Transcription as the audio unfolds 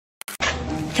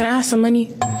Can I have some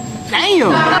money?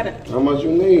 Damn! How much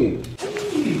you need?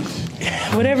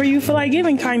 Whatever you feel like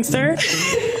giving, kind sir.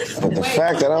 But the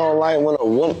fact that I don't like when a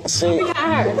woman see. What?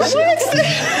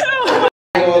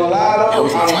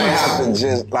 I might have to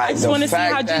just like just the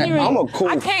fact that I'm a cool,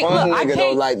 fun nigga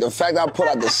though. Like the fact that I put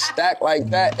out the stack like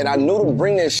that, and I knew to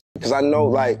bring this shit because I know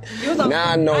like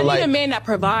now I know like I need a man that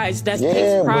provides, that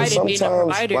takes pride in being a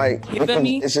provider. Like, you feel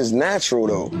me? It's just natural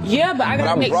though. Yeah, but I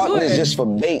gotta make sure. But I brought this just for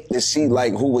bait to see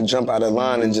like who would jump out of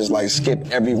line and just like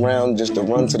skip every round just to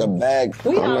run to the bag.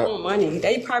 We all want money.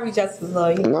 They probably just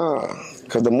love you. Nah,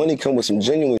 because the money come with some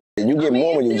genuine. You get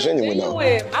more when you're genuine though.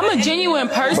 I'm a genuine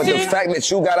person. But the fact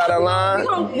that you got out of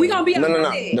line, we gonna be no.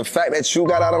 The fact that you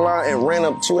got out of line and ran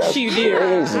up to that,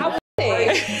 crazy.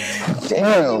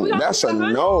 Damn, that's a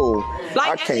no. Like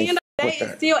I at the can't. end of the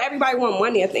day, still everybody want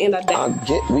money at the end of the day. I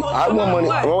want money.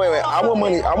 Wait. I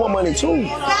want money too. You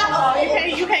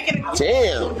can't get it.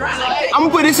 Damn. I'm gonna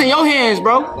put this in your hands,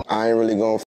 bro. I ain't really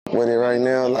gonna with it right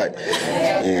now. Like,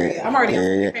 yeah. I'm already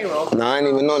on payroll. No, I ain't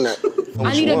even on that.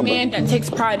 I need a man that takes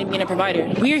pride in being a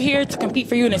provider. We're here to compete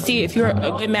for you and to see if you're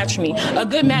a good match for me. A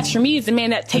good match for me is a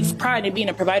man that takes pride in being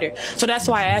a provider. So that's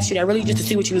why I asked you that, really just to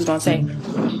see what you was gonna say.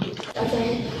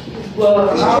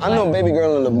 I know baby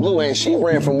girl in the blue, and she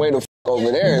ran from way the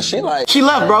over there, and she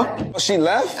left, bro. She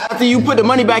left? After you put the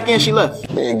money back in, she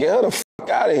left. Man, get her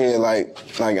the out of here. Like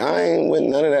I ain't with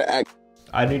none of that act.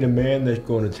 I need a man that's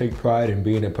going to take pride in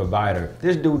being a provider.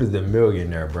 This dude is a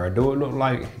millionaire, bro. Do it look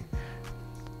like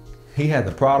he has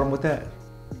a problem with that?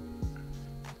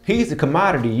 He's a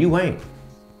commodity, you ain't.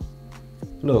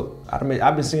 Look,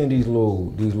 I've been seeing these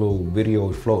little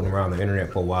videos floating around the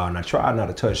internet for a while, and I try not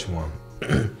to touch one.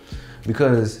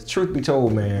 Because truth be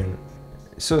told, man,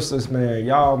 sisters, man,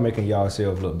 y'all making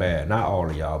yourselves look bad. Not all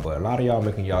of y'all, but a lot of y'all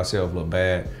making yourselves look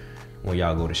bad when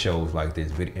y'all go to shows like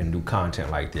this and do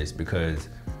content like this, because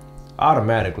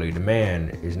automatically the man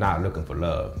is not looking for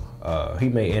love. He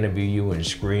may interview you and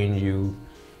screen you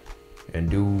and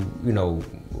do,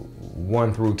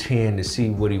 1 through 10 to see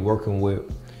what he working with.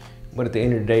 But at the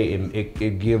end of the day,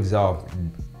 it gives off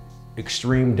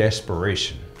extreme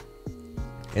desperation.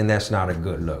 And that's not a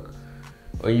good look.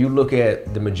 When you look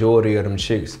at the majority of them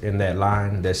chicks in that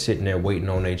line that's sitting there waiting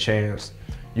on their chance,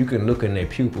 you can look in their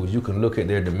pupils, you can look at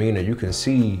their demeanor, you can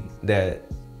see that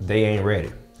they ain't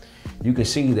ready. You can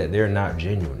see that they're not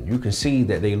genuine. You can see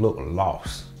that they look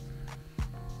lost.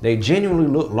 They genuinely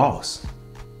look lost.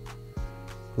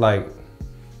 Like,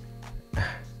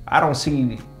 I don't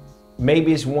see,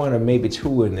 maybe it's 1 or maybe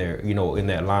 2 in there, in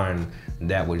that line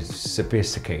that was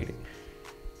sophisticated.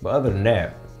 But other than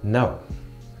that, no.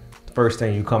 First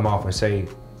thing you come off and say,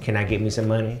 can I get me some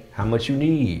money? How much you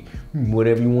need?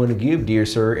 Whatever you want to give, dear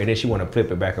sir. And then she want to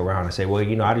flip it back around and say, well,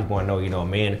 I just want to know, a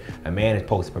man is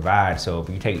supposed to provide. So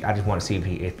I just want to see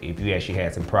if you actually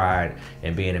had some pride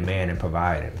in being a man and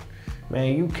providing.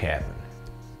 Man, you capping.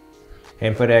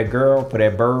 And for that girl, for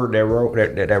that bird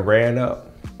that ran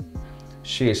up,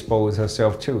 she exposed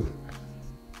herself too.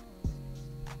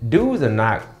 Dudes are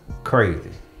not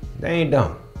crazy. They ain't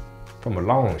dumb. From a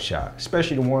long shot,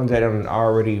 especially the ones that have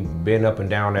already been up and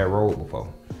down that road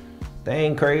before. They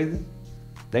ain't crazy.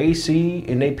 They see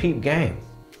and they peep game.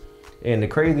 And the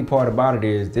crazy part about it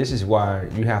is, this is why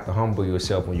you have to humble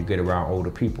yourself when you get around older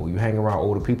people. You hang around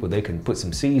older people, they can put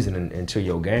some seasoning into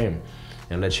your game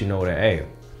and let you know that, hey,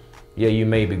 yeah, you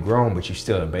may be grown, but you're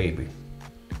still a baby.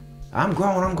 I'm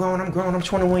grown. I'm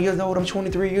 21 years old, I'm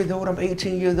 23 years old, I'm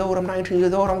 18 years old, I'm 19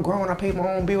 years old, I'm grown, I pay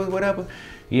my own bills, whatever.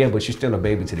 Yeah, but you're still a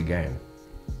baby to the game.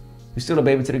 You're still a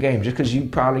baby to the game. Just because you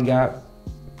probably got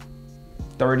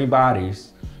 30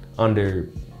 bodies under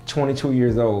 22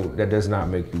 years old, that does not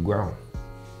make you grown.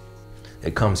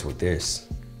 It comes with this.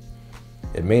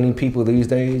 And many people these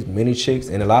days, many chicks,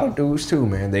 and a lot of dudes too,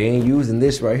 man, they ain't using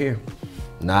this right here.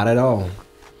 Not at all.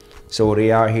 So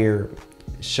they out here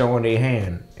showing their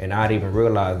hand and not even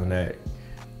realizing that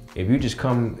if you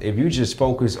just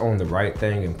focus on the right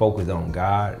thing and focus on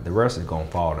God, the rest is gonna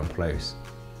fall in place.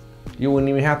 You wouldn't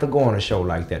even have to go on a show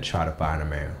like that to try to find a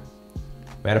man.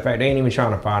 Matter of fact, they ain't even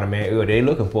trying to find a man. They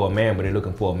looking for a man, but they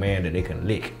looking for a man that they can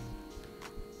lick.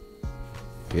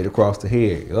 Hit across the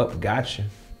head, up, gotcha.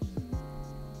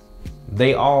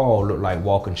 They all look like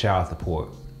walking child support.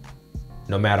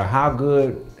 No matter how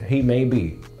good he may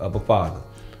be of a father,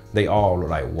 they all look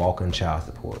like walking child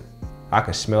support. I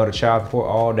can smell the child support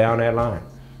all down that line.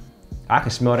 I can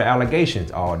smell the allegations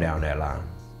all down that line.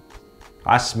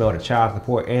 I smell the child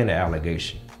support and the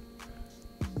allegation.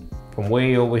 From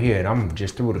way over here, and I'm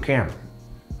just through the camera.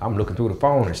 I'm looking through the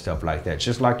phone and stuff like that,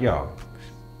 just like y'all.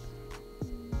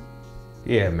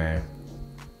 Yeah, man.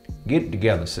 Get it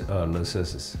together, little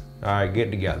sisters. All right, get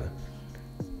it together.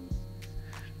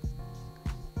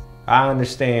 I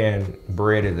understand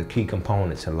bread is a key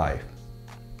component to life,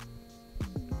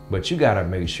 but you gotta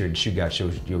make sure that you got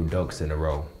your ducks in a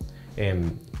row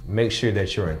and make sure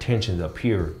that your intentions are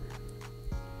pure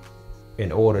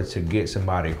in order to get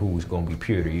somebody who's gonna be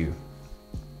pure to you.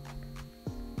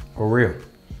 For real.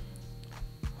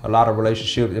 A lot of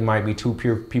relationships, it might be two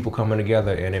pure people coming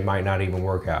together and it might not even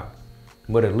work out.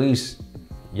 But at least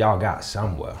y'all got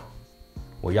somewhere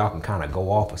where y'all can kind of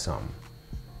go off of something.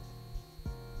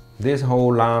 This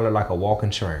whole line look like a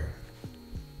walking train,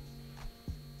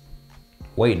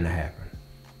 waiting to happen.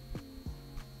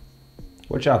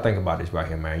 What y'all think about this right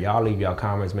here, man? Y'all leave y'all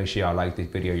comments. Make sure y'all like this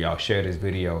video. Y'all share this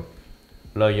video.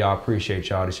 Love y'all. Appreciate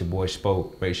y'all. This your boy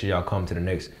Spoke. Make sure y'all come to the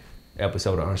next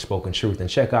episode of Unspoken Truth and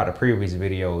check out the previous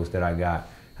videos that I got.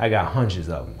 I got hundreds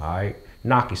of them, all right?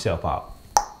 Knock yourself out.